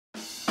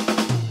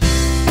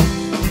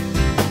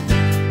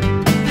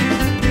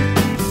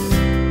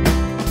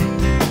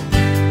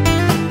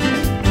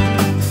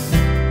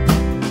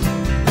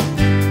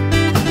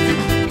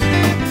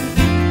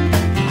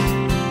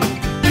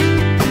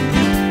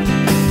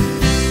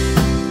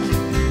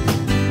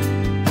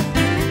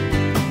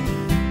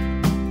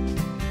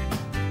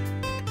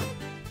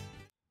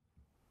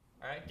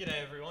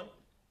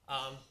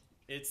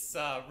It's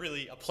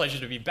really a pleasure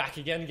to be back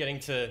again, getting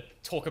to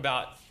talk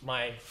about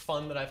my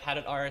fun that I've had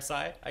at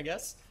RSI, I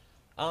guess.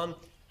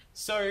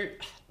 So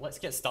let's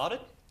get started.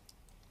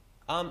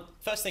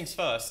 First things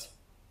first,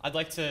 I'd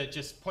like to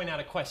just point out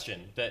a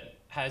question that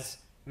has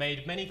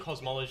made many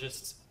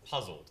cosmologists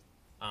puzzled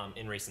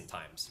in recent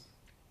times.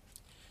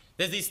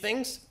 There's these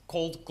things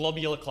called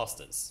globular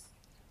clusters.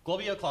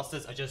 Globular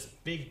clusters are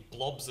just big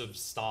blobs of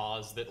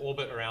stars that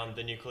orbit around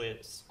the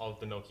nucleus of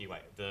the Milky Way,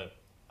 the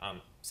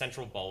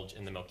central bulge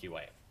in the Milky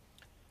Way.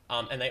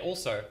 And they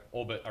also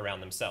orbit around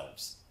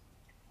themselves.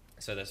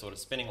 So they're sort of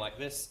spinning like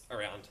this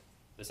around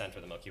the center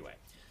of the Milky Way.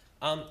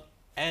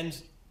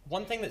 And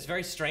one thing that's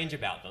very strange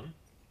about them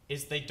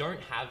is they don't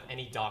have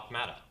any dark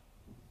matter.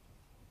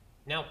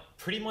 Now,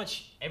 pretty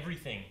much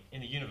everything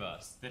in the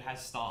universe that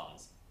has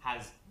stars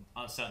has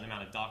a certain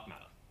amount of dark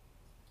matter.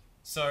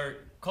 So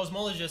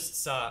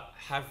cosmologists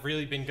have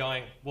really been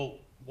going, well,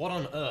 what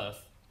on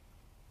earth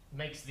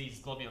makes these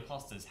globular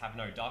clusters have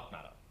no dark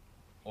matter?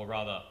 Or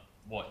rather,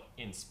 what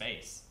in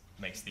space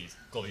makes these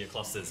globular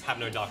clusters have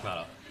no dark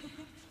matter?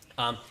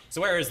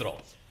 So where is it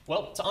all?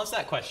 Well, to answer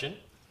that question,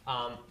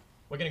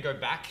 we're going to go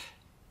back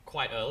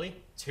quite early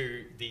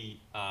to the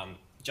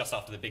just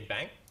after the Big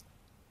Bang.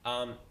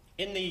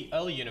 In the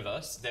early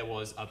universe, there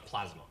was a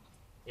plasma.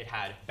 It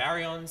had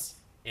baryons,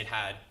 it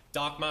had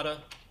dark matter,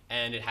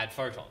 and it had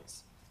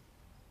photons.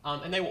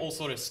 And they were all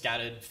sort of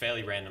scattered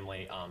fairly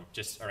randomly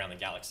just around the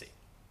galaxy.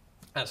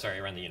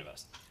 Around the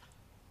universe.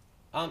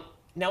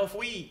 Now, if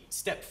we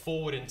step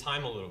forward in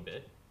time a little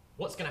bit,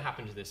 what's going to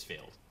happen to this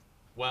field?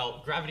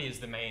 Well, gravity is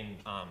the main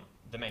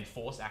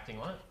force acting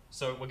on it,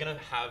 so we're going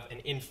to have an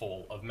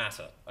infall of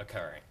matter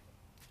occurring.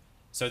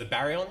 So the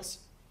baryons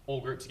all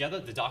group together,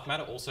 the dark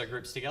matter also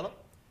groups together,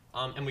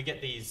 and we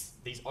get these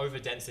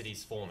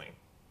overdensities forming.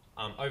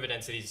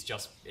 Overdensities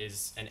just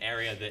is an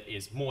area that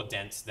is more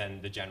dense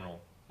than the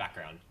general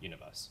background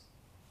universe.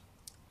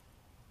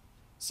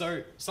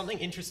 So something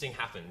interesting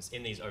happens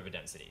in these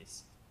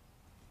overdensities.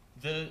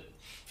 The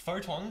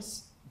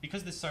photons,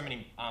 because there's so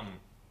many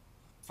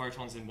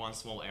photons in one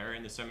small area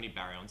and there's so many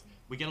baryons,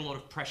 we get a lot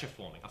of pressure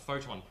forming, a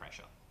photon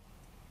pressure.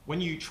 When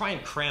you try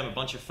and cram a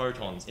bunch of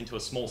photons into a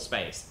small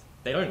space,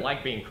 they don't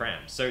like being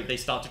crammed, so they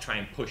start to try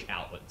and push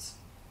outwards.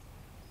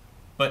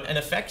 But an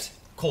effect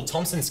called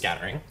Thomson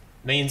scattering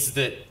means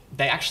that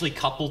they actually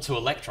couple to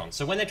electrons.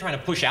 So when they're trying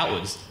to push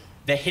outwards,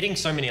 they're hitting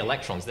so many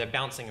electrons, they're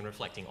bouncing and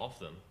reflecting off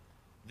them,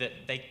 that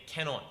they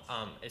cannot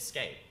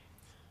escape.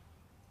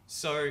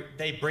 So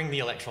they bring the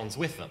electrons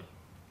with them.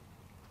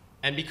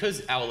 And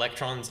because our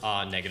electrons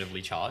are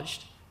negatively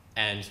charged,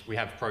 and we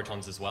have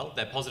protons as well,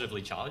 they're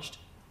positively charged,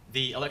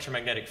 the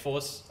electromagnetic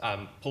force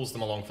pulls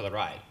them along for the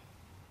ride.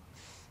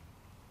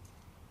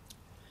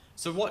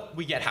 So what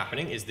we get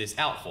happening is this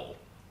outfall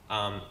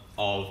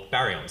of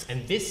baryons.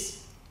 And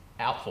this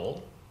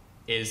outfall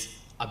is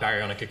a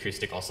baryonic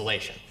acoustic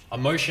oscillation, a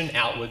motion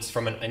outwards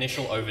from an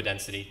initial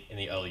overdensity in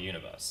the early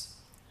universe.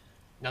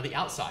 Now, the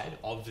outside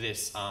of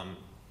this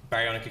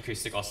baryonic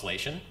acoustic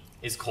oscillation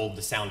is called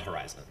the sound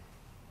horizon.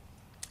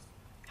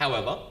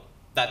 However,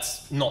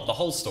 that's not the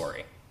whole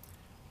story.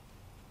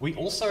 We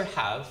also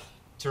have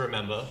to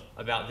remember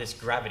about this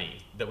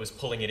gravity that was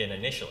pulling it in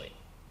initially.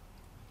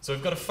 So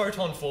we've got a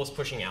photon force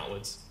pushing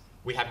outwards.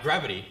 We have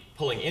gravity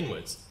pulling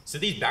inwards. So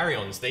these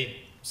baryons, they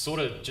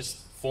sort of just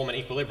form an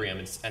equilibrium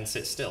and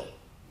sit still.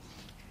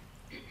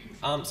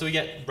 So we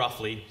get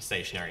roughly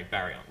stationary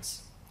baryons.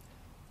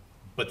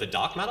 But the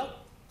dark matter?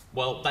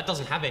 Well, that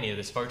doesn't have any of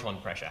this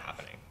photon pressure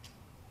happening.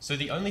 So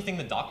the only thing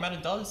the dark matter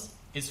does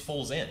is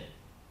falls in.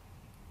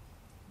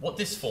 What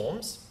this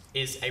forms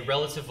is a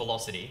relative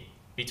velocity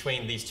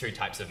between these two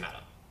types of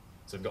matter.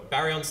 So we've got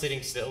baryons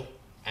sitting still,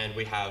 and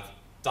we have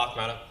dark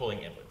matter pulling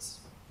inwards.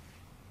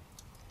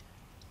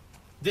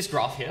 This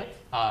graph here,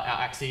 our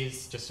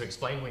axes, just to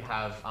explain, we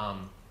have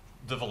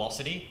the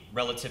velocity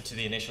relative to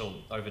the initial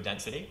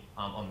overdensity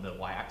on the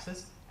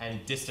y-axis,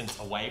 and distance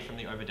away from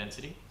the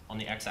overdensity on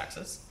the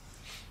x-axis.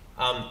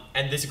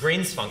 And this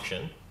Green's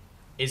function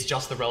is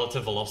just the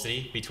relative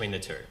velocity between the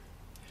two.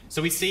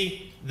 So we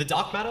see the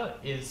dark matter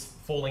is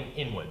falling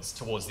inwards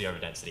towards the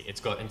overdensity. It's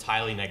got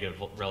entirely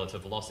negative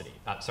relative velocity,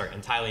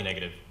 entirely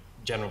negative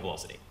general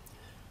velocity.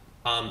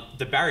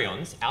 The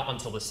baryons out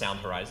until the sound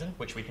horizon,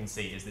 which we can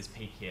see is this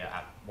peak here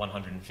at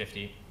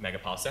 150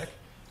 megaparsec.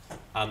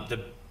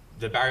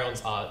 The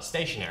baryons are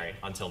stationary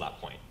until that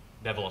point.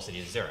 Their velocity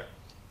is 0.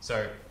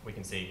 So we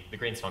can see the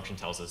Green's function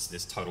tells us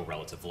this total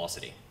relative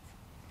velocity.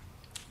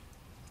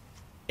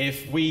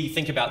 If we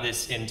think about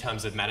this in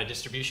terms of matter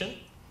distribution,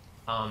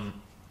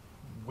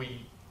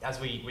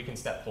 we can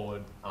step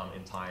forward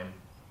in time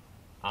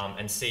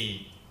and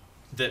see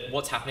that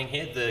what's happening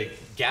here, the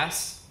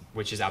gas,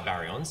 which is our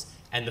baryons,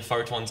 and the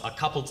photons are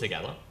coupled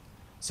together,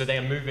 so they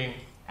are moving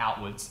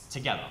outwards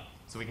together.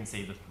 So we can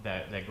see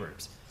their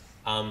groups.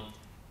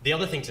 The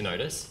other thing to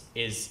notice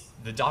is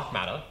the dark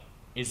matter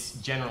is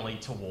generally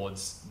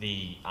towards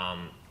the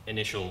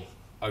initial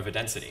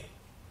overdensity.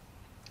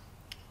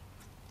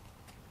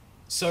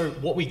 So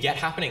what we get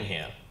happening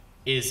here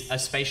is a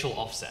spatial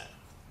offset.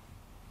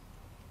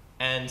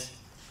 And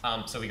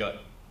So we got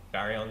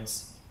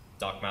baryons,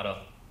 dark matter,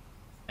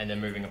 and then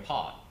moving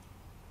apart.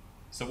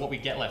 So what we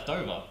get left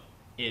over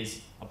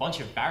is a bunch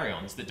of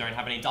baryons that don't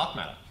have any dark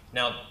matter.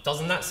 Now,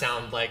 doesn't that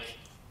sound like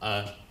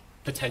a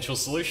potential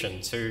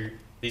solution to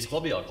these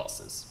globular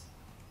clusters?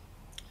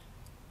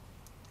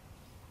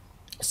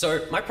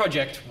 So my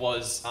project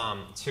was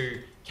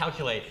to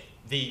calculate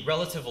the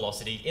relative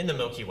velocity in the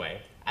Milky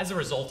Way as a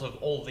result of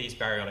all these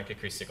baryonic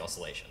acoustic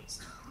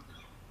oscillations.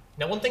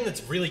 Now, one thing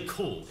that's really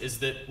cool is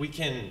that we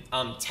can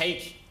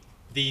take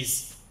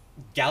these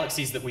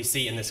galaxies that we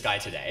see in the sky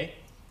today,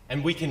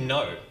 and we can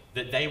know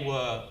that they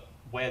were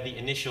where the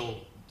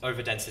initial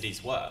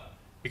overdensities were.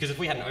 Because if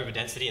we had an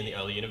overdensity in the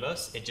early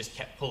universe, it just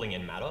kept pulling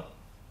in matter,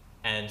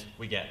 and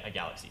we get a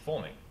galaxy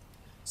forming.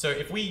 So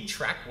if we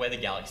track where the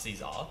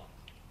galaxies are,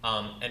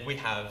 and we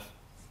have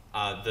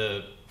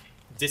the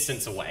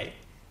distance away,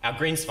 our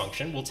Green's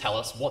function will tell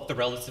us what the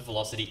relative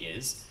velocity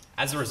is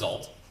as a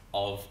result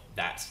of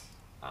that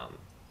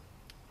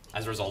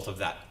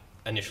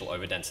initial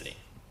overdensity.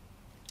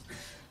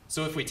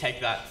 So if we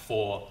take that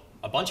for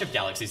a bunch of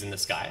galaxies in the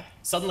sky,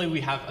 suddenly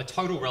we have a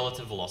total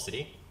relative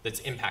velocity that's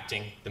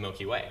impacting the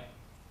Milky Way.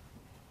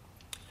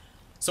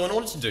 So in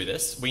order to do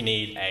this, we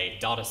need a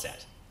data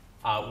set.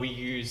 We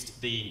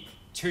used the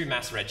 2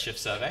 mass redshift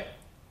survey,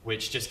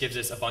 which just gives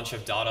us a bunch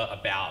of data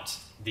about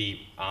the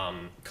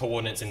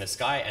coordinates in the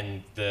sky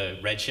and the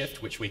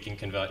redshift, which we can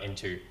convert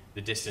into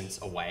the distance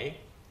away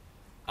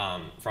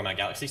from our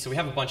galaxy. So we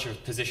have a bunch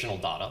of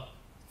positional data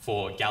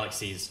for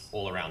galaxies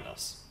all around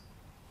us.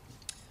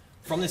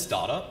 From this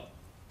data,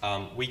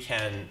 we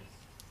can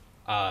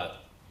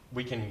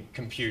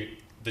compute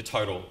the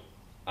total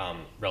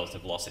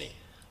relative velocity.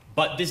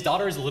 But this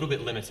data is a little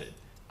bit limited.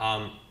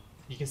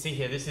 You can see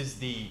here, this is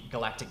the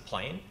galactic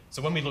plane.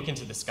 So when we look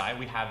into the sky,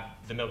 we have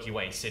the Milky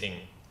Way sitting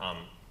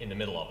in the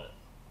middle of it.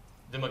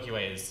 The Milky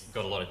Way has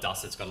got a lot of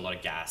dust, it's got a lot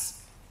of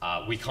gas.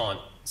 We can't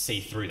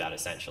see through that,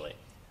 essentially.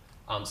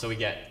 So we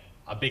get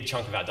a big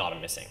chunk of our data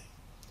missing.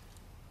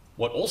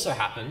 What also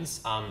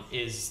happens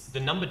is the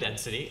number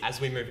density,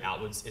 as we move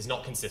outwards, is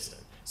not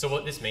consistent. So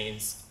what this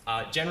means,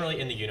 generally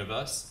in the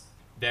universe,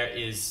 there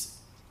is,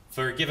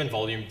 for a given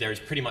volume, there is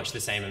pretty much the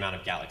same amount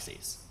of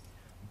galaxies.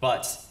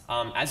 But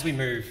as we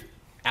move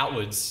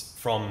outwards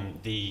from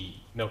the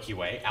Milky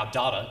Way, our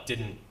data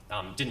didn't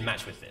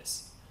match with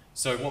this.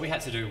 So what we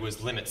had to do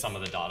was limit some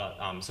of the data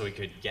so we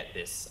could get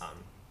this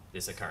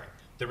occurring.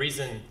 The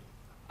reason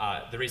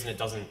it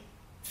doesn't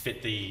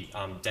fit the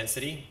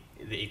density,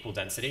 the equal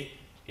density,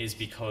 is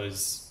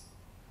because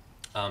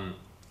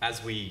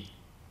as we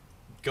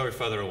go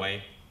further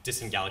away,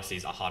 distant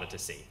galaxies are harder to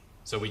see.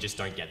 So we just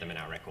don't get them in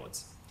our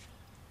records.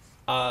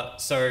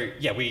 So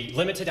yeah, we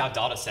limited our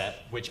data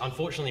set, which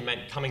unfortunately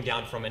meant coming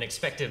down from an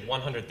expected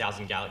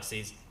 100,000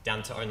 galaxies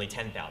down to only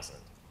 10,000.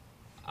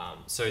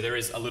 So there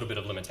is a little bit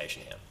of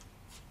limitation here.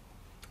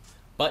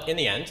 But in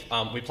the end,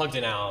 we plugged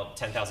in our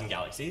 10,000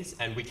 galaxies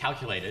and we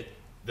calculated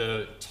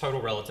the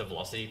total relative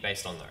velocity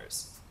based on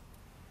those.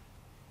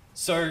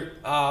 So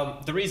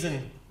the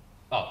reason,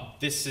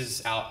 this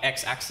is our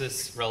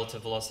x-axis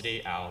relative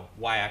velocity, our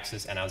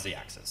y-axis, and our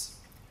z-axis.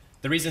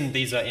 The reason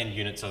these are in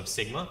units of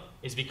sigma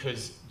is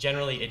because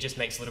generally it just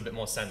makes a little bit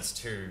more sense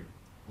to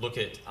look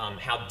at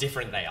how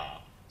different they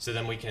are. So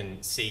then we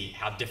can see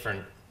how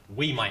different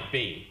we might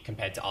be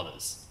compared to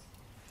others.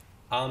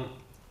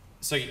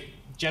 So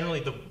generally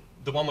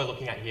the one we're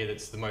looking at here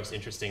that's the most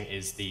interesting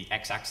is the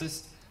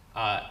x-axis.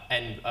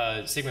 And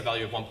a sigma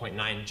value of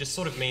 1.9 just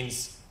sort of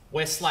means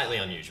we're slightly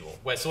unusual.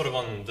 We're sort of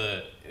on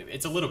the,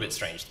 it's a little bit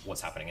strange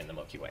what's happening in the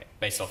Milky Way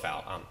based off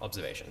our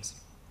observations.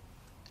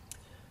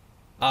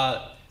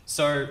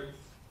 So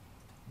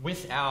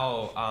with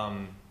our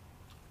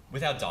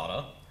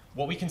data,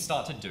 what we can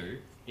start to do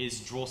is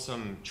draw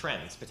some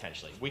trends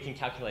potentially. We can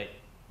calculate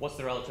what's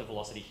the relative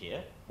velocity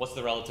here, what's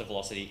the relative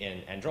velocity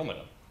in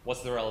Andromeda,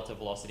 what's the relative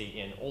velocity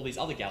in all these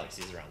other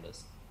galaxies around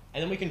us.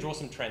 And then we can draw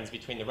some trends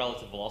between the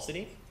relative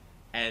velocity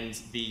and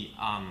the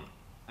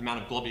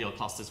amount of globular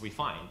clusters we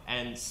find,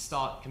 and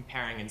start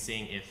comparing and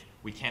seeing if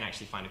we can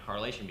actually find a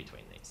correlation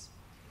between these.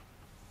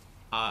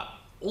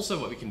 Also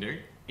what we can do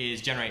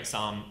is generate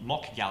some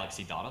mock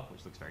galaxy data,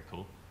 which looks very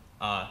cool,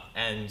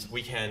 and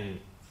we can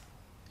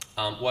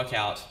work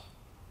out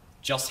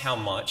just how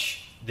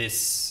much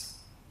this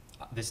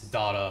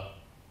data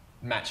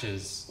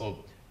matches, or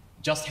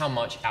just how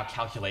much our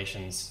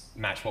calculations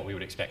match what we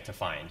would expect to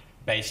find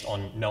based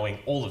on knowing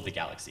all of the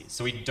galaxies.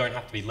 So we don't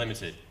have to be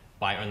limited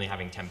by only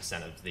having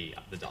 10% of the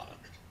data.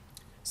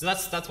 So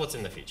that's what's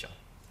in the feature.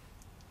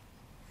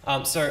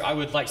 So I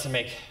would like to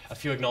make a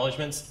few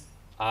acknowledgements.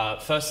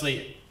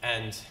 Firstly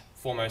and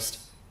foremost,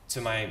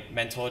 to my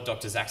mentor,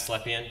 Dr. Zach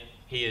Slepian.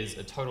 He is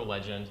a total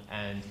legend,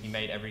 and he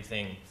made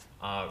everything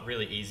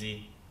really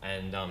easy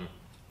and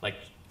like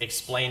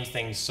explained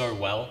things so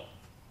well.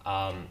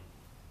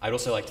 I'd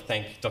also like to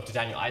thank Dr.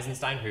 Daniel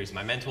Eisenstein, who's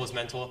my mentor's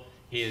mentor.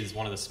 He is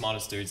one of the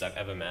smartest dudes I've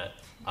ever met,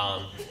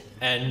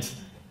 and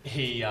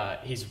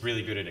he's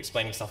really good at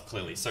explaining stuff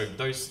clearly. So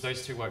those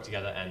two work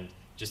together and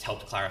just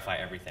help to clarify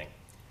everything.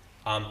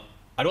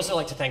 I'd also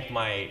like to thank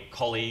my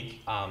colleague,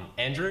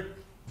 Andrew.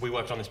 We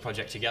worked on this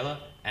project together,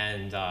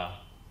 and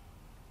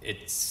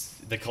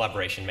the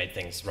collaboration made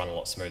things run a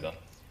lot smoother.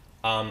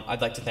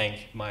 I'd like to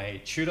thank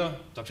my tutor,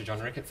 Dr. John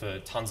Rickett, for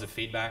tons of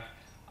feedback,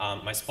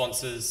 my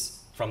sponsors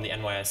from the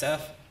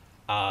NYSF,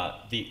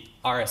 the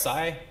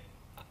RSI,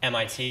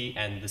 MIT,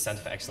 and the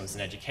Center for Excellence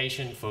in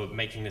Education for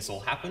making this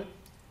all happen,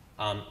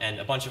 and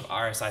a bunch of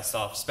RSI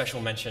staff.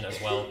 Special mention as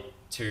well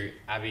to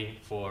Abby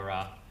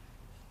for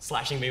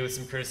slashing me with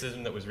some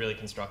criticism that was really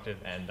constructive,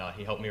 and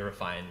he helped me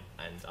refine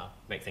and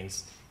make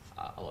things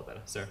a lot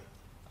better. So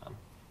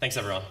thanks,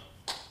 everyone.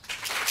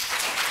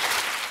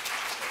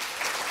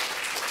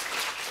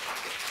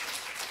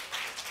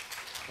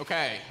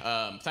 Okay,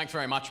 thanks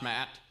very much,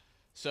 Matt.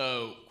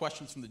 So,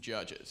 questions from the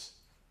judges.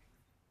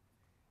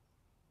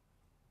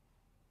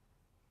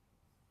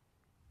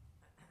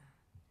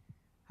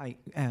 Hi,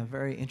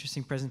 very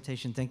interesting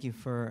presentation. Thank you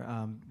for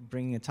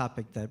bringing a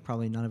topic that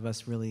probably none of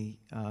us really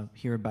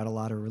hear about a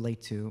lot or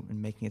relate to,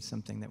 and making it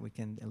something that we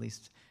can at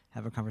least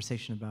have a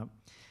conversation about.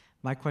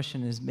 My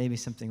question is maybe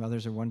something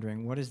others are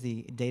wondering. What is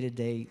the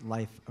day-to-day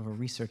life of a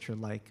researcher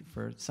like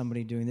for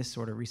somebody doing this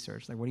sort of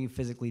research? Like, what do you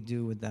physically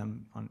do with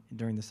them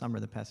during the summer,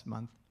 the past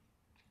month?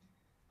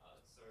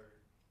 So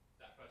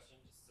that question,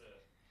 just to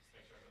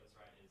make sure I got this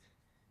right, is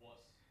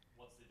what's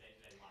the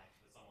day-to-day life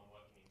for someone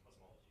working in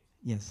cosmology?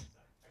 Yes.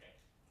 Okay.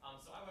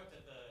 So I worked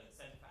at the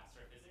Center for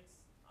Astrophysics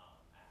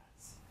at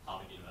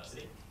Harvard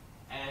University,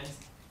 and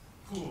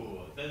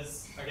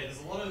there's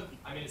a lot of,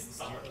 I mean, it's the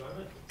summer at the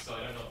moment, so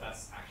I don't know if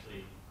that's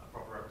actually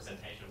proper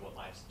representation of what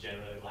life's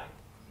generally like.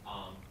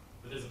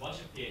 But there's a bunch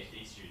of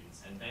PhD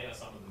students, and they are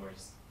some of the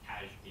most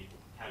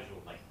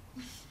casual, like,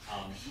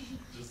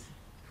 just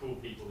cool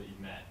people that you've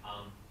met.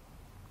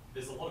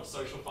 There's a lot of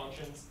social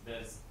functions.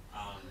 There's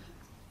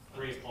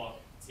 3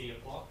 o'clock tea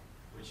o'clock,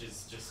 which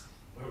is just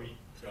where we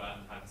go out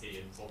and have tea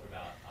and talk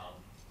about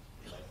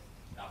like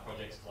our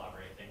projects,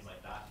 collaborate, things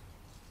like that.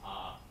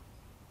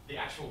 The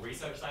actual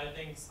research side of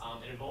things,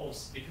 it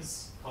involves,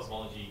 because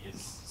cosmology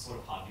is sort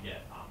of hard to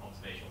get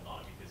observational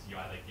data, because you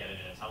either get it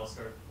in a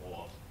telescope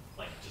or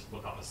like just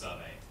look up a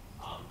survey.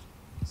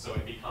 So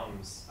it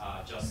becomes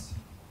just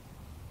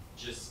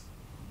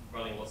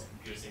running lots of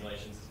computer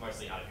simulations. It's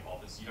mostly out of the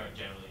office. You don't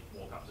generally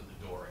walk up to the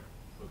door and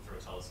look through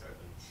a telescope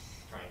and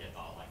try and get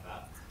data like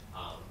that.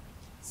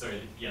 So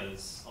yeah,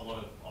 there's a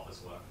lot of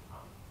office work,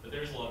 but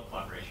there is a lot of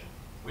collaboration.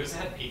 We also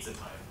had pizza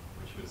time,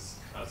 which was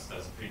that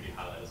was a pretty big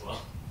highlight as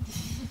well.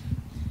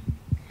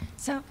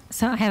 So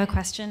I have a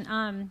question.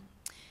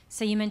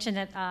 So you mentioned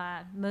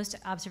that most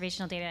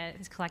observational data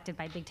is collected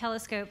by big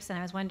telescopes, and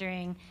I was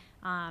wondering,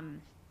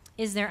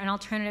 is there an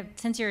alternative,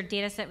 since your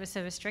data set was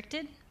so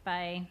restricted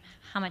by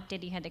how much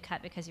data you had to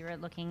cut because you were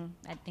looking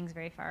at things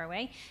very far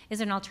away, is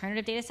there an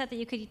alternative data set that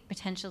you could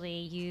potentially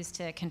use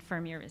to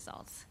confirm your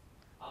results?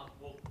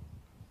 Well,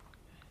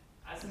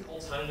 as an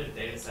alternative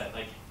data set,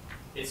 like,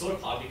 it's sort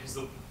of hard because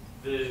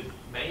the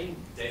main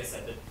data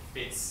set that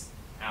fits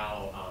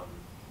our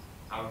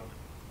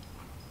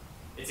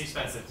it's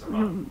expensive to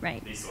run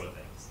these sort of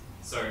things.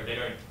 So they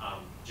don't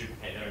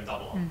duplicate, they don't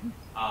double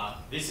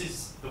up. This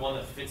is the one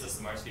that fits us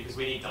the most because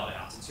we need data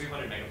out to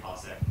 200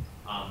 megaparsec,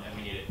 and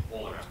we need it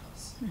all around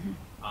us.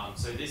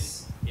 So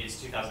this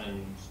is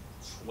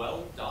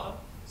 2012 data.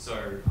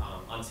 So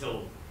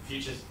until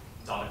future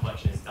data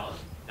collection is done,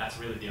 that's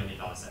really the only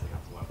data set we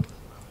have to work with at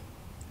the moment.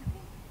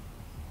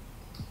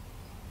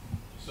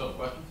 Still have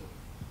questions?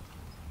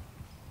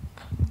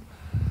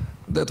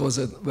 That was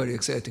a very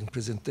exciting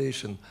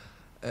presentation.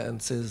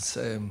 And since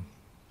I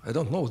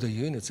don't know the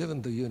units,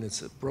 even the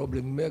units,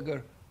 probably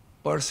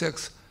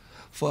megaparsecs,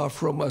 far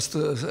from us,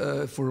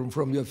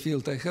 from your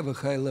field, I have a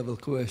high-level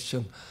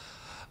question.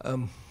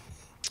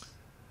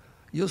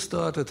 You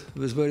started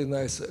with very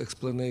nice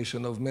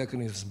explanation of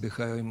mechanisms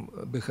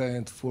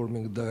behind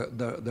forming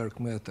dark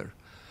matter.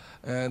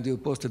 And you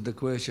posted the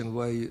question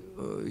why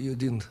you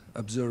didn't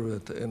observe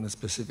it in a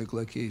specific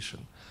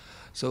location.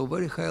 So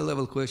very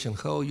high-level question,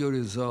 how your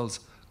results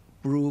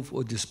prove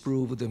or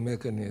disprove the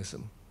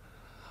mechanism,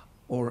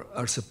 or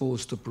are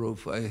supposed to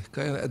prove.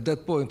 At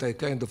that point, I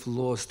kind of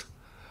lost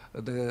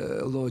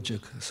the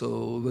logic.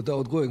 So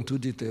without going to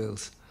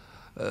details,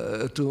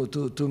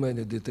 too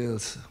many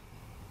details.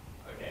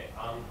 Okay,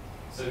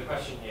 so the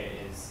question here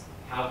is,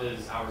 how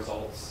does our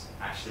results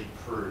actually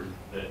prove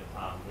that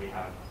we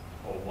have,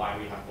 or why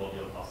we have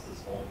globular clusters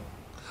formed?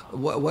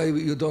 Why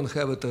you don't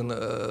have it in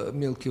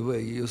Milky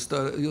Way?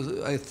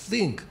 I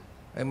think,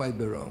 I might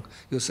be wrong,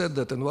 you said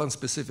that in one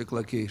specific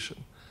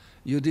location.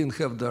 You didn't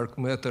have dark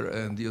matter,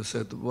 and you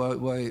said,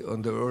 why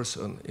on the Earth,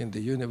 in the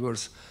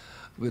universe,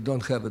 we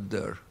don't have it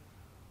there?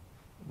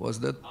 Was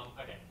that?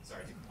 Okay,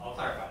 sorry, I'll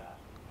clarify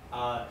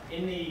that.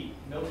 In the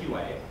Milky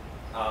Way,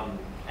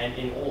 and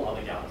in all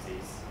other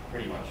galaxies,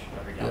 pretty much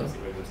every galaxy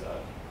we've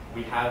observed,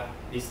 we have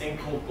this thing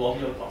called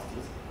globular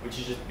clusters, which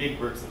is just big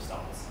groups of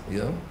stars.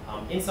 Yeah.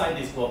 Inside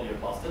these globular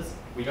clusters,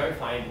 we don't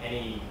find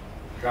any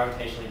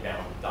gravitationally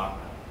bound dark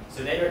matter.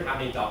 So they don't have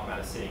any dark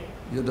matter sitting in them.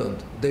 You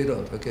don't. They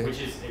don't. Okay.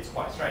 Which is, it's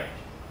quite strange.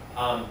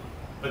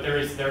 but there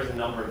is a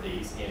number of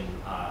these in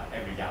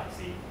every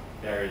galaxy.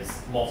 There is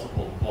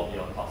multiple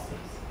globular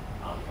clusters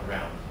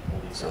around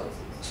all these galaxies.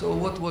 So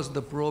what was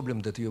the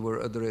problem that you were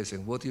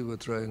addressing? What you were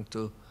trying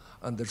to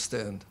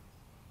understand?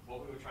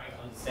 What we were trying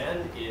to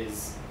understand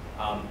is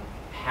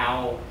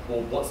how,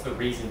 or what's the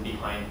reason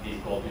behind these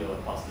globular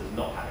clusters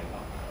not having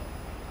dark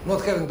matter?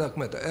 Not having dark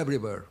matter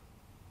everywhere.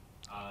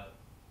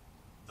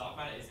 Dark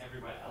matter is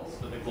everywhere else,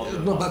 but the globular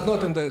No, but clusters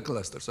not in the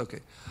clusters, okay.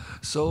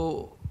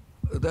 So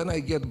then I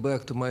get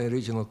back to my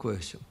original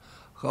question.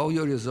 How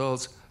your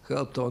results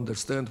help to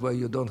understand why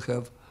you don't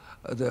have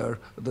there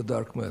the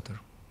dark matter?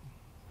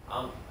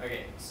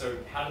 Okay, so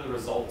how do the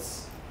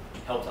results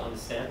help to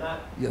understand that?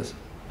 Yes.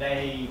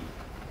 They,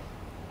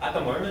 at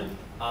the moment,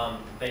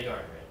 they don't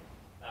really.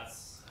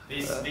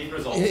 These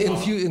results In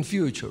In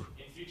future.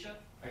 future?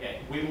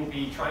 Okay, we will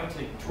be trying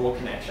to draw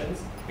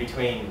connections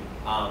between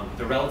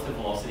the relative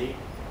velocity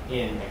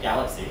in a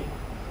galaxy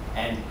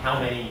and how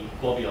many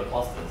globular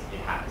clusters it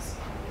has.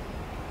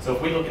 So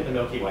if we look at the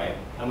Milky Way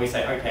and we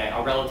say, okay,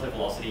 our relative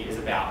velocity is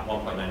about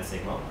 1.9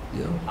 sigma,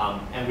 Yeah.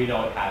 and we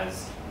know it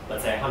has,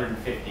 let's say,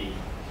 150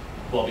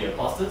 globular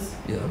clusters,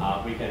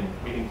 Yeah. we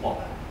can plot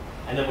that.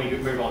 And then we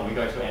move on, we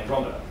go to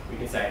Andromeda. We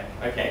can say,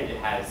 okay, it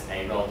has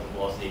a relative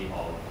velocity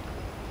of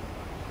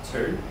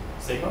 2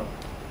 sigma,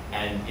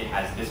 and it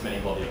has this many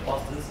globular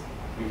clusters.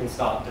 We can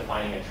start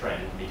defining a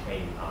trend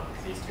between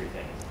these two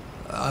things.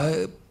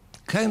 I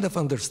kind of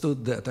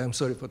understood that. I'm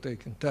sorry for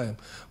taking time.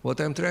 What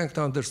I'm trying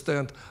to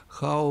understand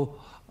how,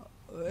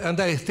 and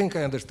I think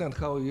I understand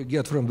how you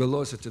get from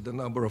velocity the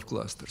number of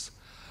clusters.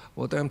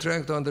 What I'm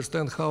trying to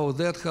understand how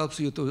that helps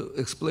you to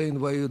explain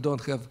why you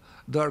don't have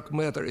dark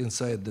matter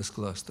inside these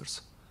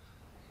clusters.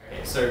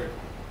 Okay, so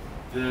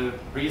the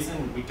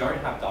reason we don't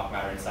have dark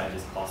matter inside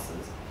these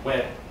clusters,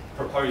 we're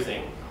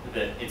proposing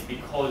that it's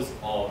because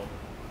of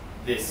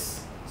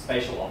this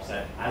spatial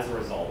offset as a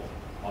result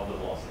of the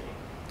velocity.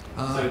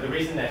 So the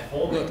reason they're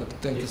forming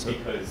is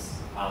because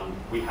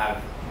we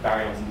have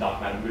baryons and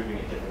dark matter moving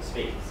at different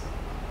speeds.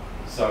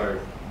 So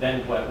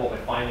then what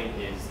we're finding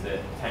is that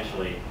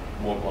potentially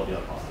more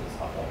globular clusters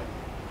are forming.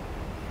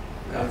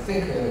 I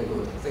think I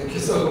got it. Thank you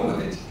so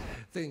much.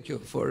 Thank you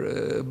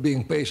for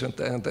being patient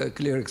and a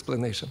clear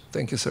explanation.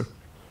 Thank you, sir.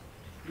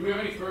 Do we have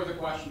any further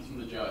questions from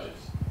the judges?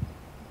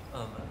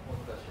 One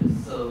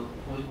question. So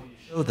we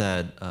show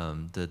that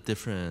the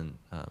different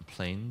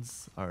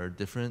planes are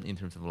different in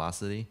terms of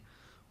velocity.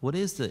 What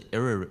is the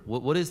error?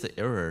 What is the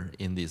error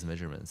in these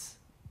measurements?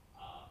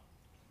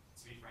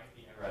 To be frank,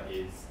 the error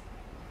is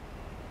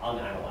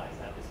unanalyzed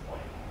at this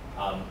point.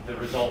 The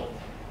result,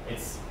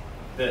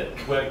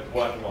 we're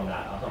working on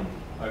that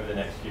over the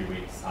next few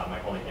weeks. My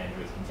colleague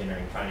Andrew is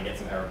continuing trying to get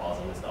some error bars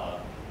on this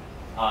data.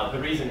 The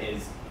reason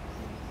is,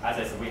 as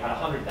I said, we had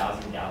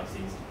 100,000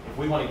 galaxies. If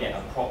we want to get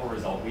a proper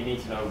result, we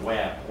need to know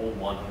where all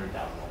 100,000 of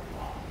them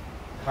are.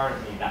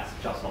 Currently, that's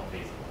just not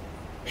feasible.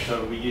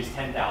 So we use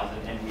 10,000,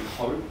 and we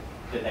hope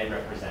that they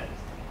represent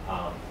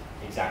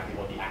exactly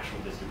what the actual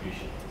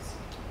distribution is.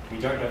 We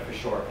don't know for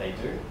sure if they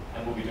do,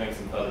 and we'll be doing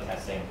some further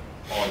testing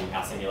on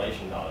our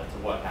simulation data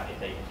to work out if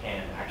they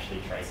can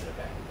actually trace it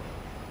effectively.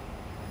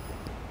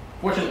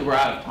 Fortunately, we're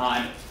out of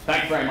time.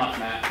 Thanks very much,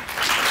 Matt.